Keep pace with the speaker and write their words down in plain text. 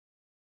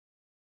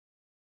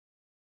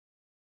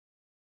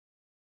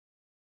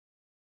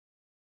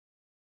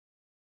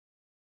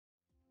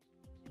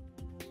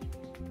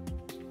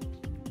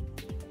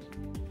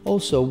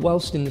Also,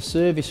 whilst in the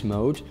service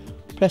mode,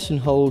 press and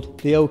hold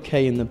the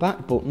OK and the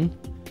back button.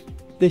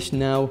 This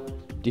now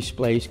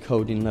displays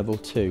coding level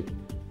 2.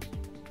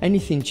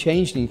 Anything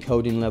changed in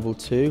coding level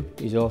 2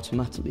 is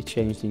automatically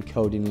changed in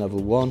coding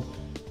level 1,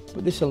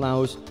 but this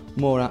allows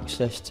more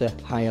access to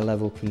higher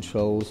level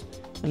controls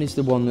and is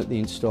the one that the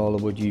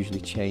installer would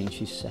usually change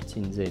his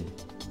settings in.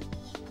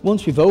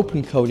 Once we've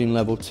opened coding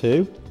level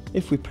 2,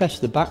 if we press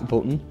the back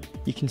button,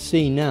 you can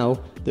see now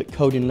that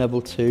coding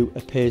level 2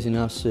 appears in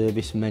our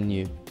service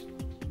menu.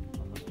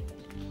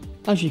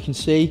 As you can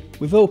see,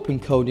 we've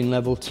opened coding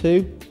level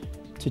 2.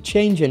 To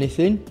change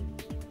anything,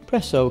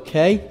 press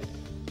OK.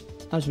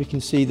 As we can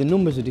see, the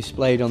numbers are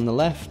displayed on the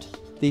left.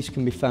 These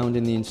can be found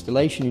in the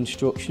installation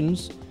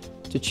instructions.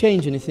 To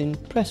change anything,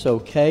 press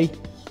OK.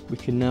 We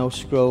can now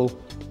scroll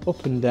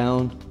up and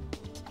down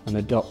and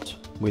adopt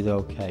with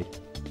OK.